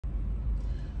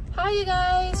Hi you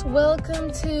guys,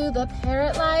 welcome to the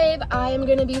Parrot Live. I am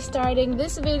going to be starting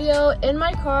this video in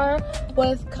my car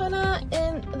with Kona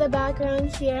in the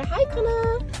background here. Hi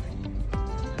Kona!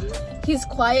 He's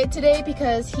quiet today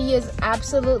because he is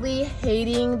absolutely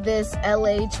hating this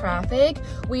LA traffic.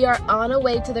 We are on our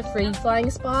way to the free flying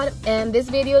spot, and this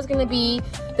video is going to be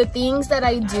the things that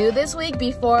I do this week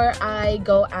before I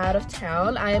go out of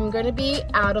town. I am going to be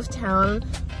out of town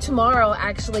tomorrow,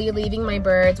 actually, leaving my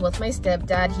birds with my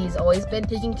stepdad. He's always been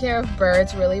taking care of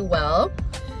birds really well.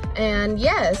 And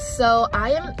yes, so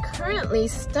I am currently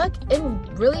stuck in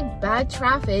really bad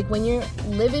traffic. When you're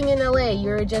living in LA,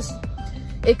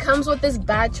 it comes with this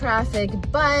bad traffic,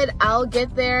 but I'll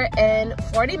get there in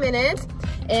 40 minutes.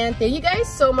 And thank you guys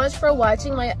so much for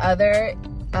watching my other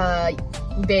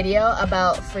video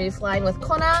about free flying with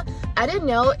Kona. I didn't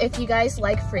know if you guys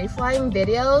like free flying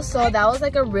videos, so that was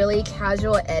like a really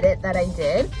casual edit that I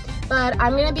did. But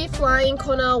I'm gonna be flying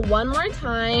Kona one more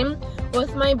time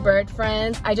with my bird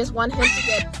friends. I just want him to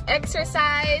get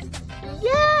exercise.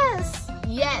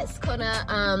 Yes, Kona.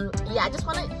 Yeah, I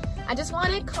just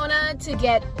wanted Kona to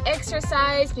get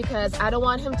exercise because I don't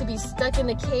want him to be stuck in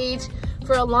the cage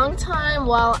for a long time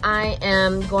while I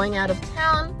am going out of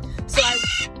town. So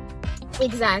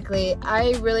exactly,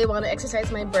 I really want to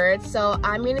exercise my birds. So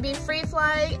I'm going to be free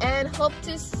flying and hope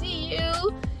to see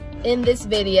you in this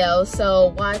video.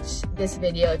 So watch this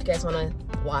video if you guys want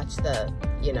to watch the,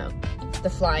 the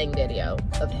flying video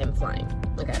of him flying.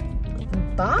 Okay,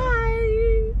 bye.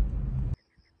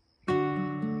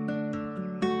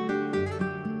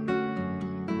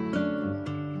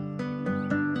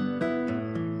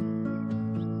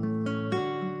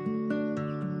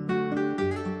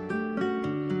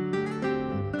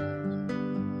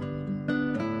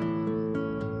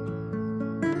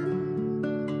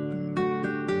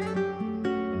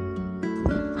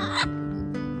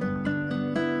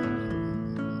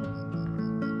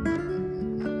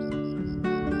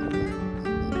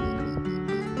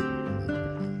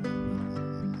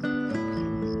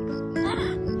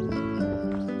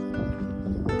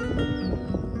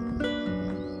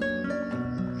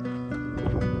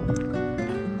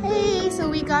 So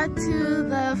we got to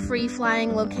the free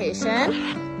flying location.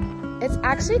 It's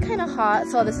actually kind of hot,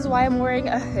 so this is why I'm wearing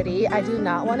a hoodie. I do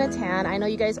not want to tan. I know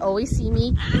you guys always see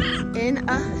me in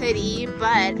a hoodie,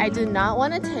 but I do not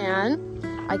want to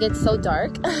tan. I get so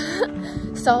dark.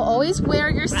 So always wear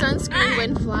your sunscreen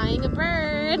when flying a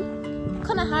bird.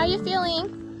 Kona, how are you feeling?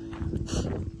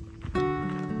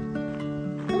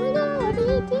 Oh my god, what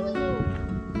are you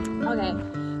doing? Okay,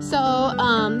 so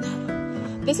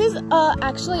this is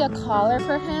actually a collar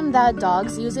for him that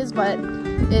dogs uses, but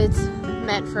it's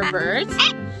meant for birds.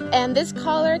 And this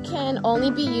collar can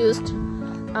only be used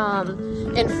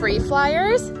in free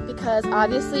flyers, because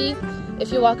obviously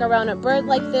if you walk around a bird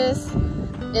like this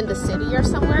in the city or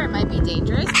somewhere, it might be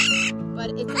dangerous.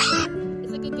 But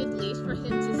it's like a good leash for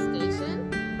him to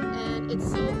station, and it's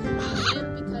so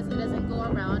convenient because it doesn't go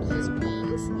around his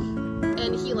wings.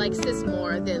 And he likes this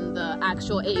more than the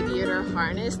actual aviator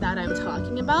harness that I'm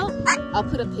talking about. I'll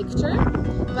put a picture.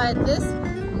 But this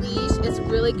leash is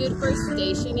really good for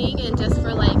stationing and just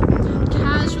for like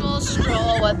casual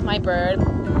stroll with my bird.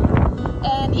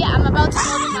 And yeah, I'm about to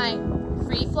go to my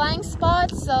free flying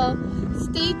spot, so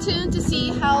stay tuned to see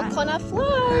how Kona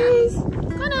flies.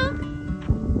 Kona!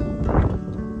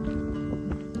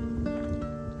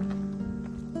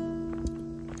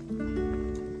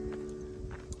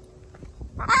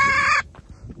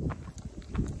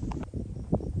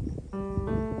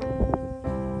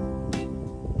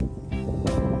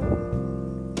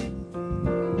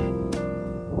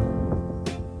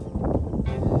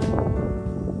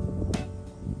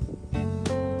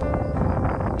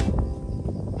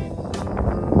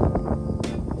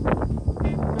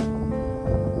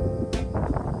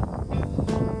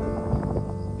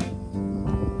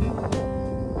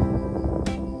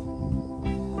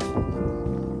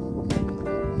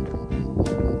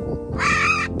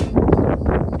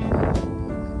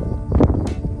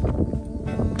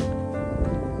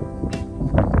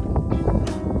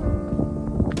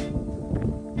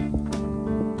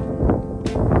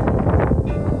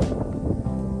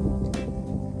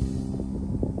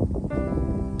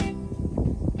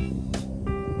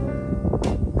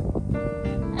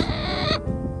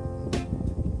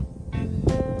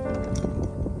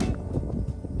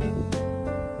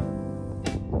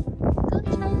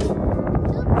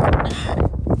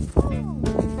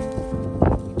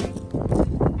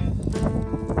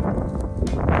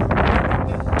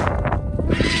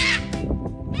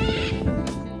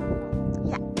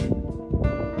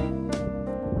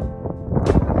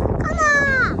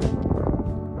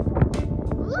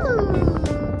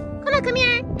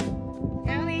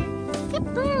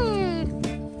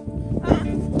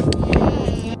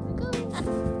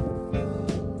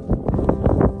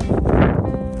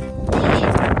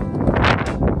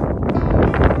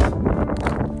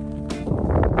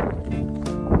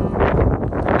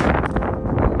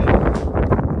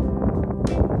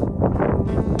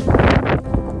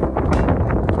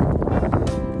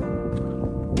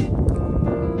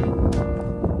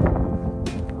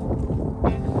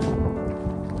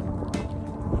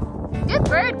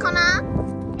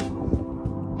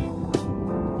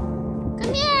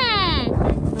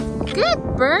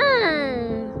 Good bird.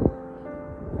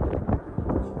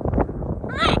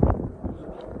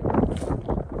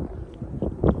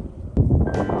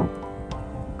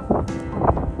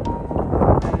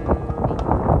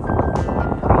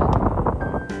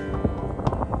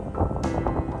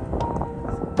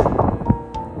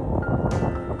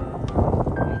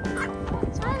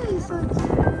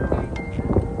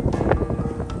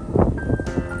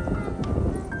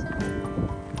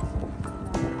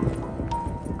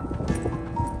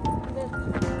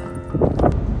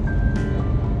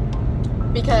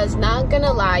 Because not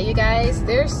gonna lie, you guys,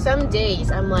 there's some days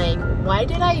I'm like, why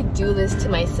did I do this to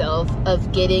myself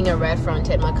of getting a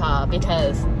red-fronted macaw?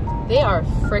 Because they are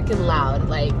freaking loud.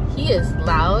 Like, he is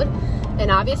loud.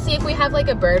 And obviously if we have like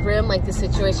a bird room, like the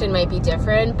situation might be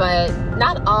different, but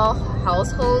not all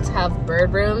households have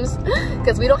bird rooms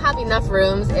because we don't have enough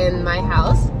rooms in my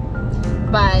house.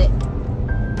 But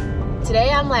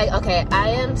today I'm like, okay, I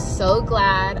am so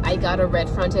glad I got a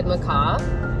red-fronted macaw.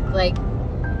 Like,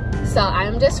 so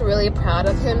I'm just really proud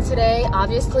of him today.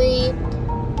 Obviously,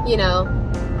 you know,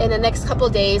 in the next couple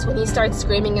days when he starts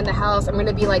screaming in the house, I'm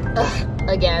gonna be like, ugh,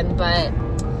 again. But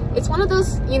it's one of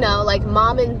those, you know, like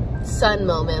mom and son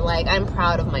moment. Like, I'm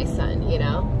proud of my son, you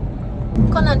know.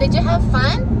 Kona, did you have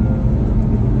fun?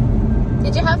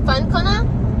 Did you have fun, Kona?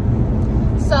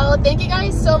 So thank you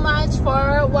guys so much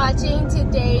for watching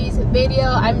today's video.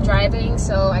 I'm driving,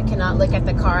 so I cannot look at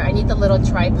the car. I need the little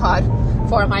tripod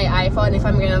for my iPhone if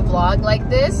I'm gonna vlog like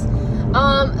this.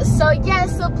 So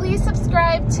yes, so please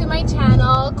subscribe to my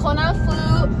channel. Kona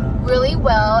flew really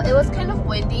well. It was kind of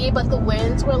windy, but the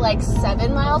winds were like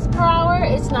 7 miles per hour.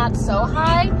 It's not so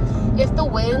high. If the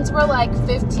winds were like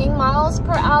 15 miles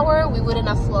per hour, we wouldn't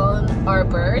have flown our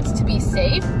birds to be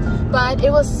safe. But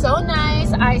it was so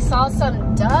nice. I saw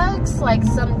some ducks, like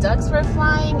some ducks were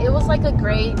flying. It was like a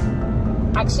great,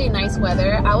 actually nice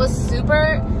weather. I was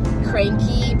super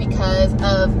cranky because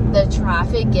of the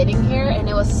traffic getting here, and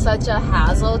it was such a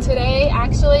hassle today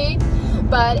actually.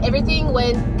 But everything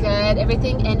went good.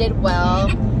 Everything ended well.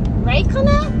 Right,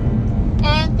 Kona?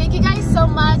 And thank you guys so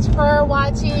much for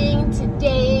watching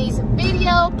today's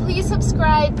video. Please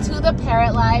subscribe to the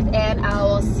Parrot Life, and I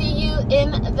will see you in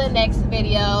the next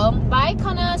video. Bye,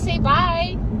 Kona. Say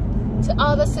bye to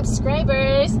all the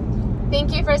subscribers.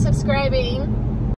 Thank you for subscribing.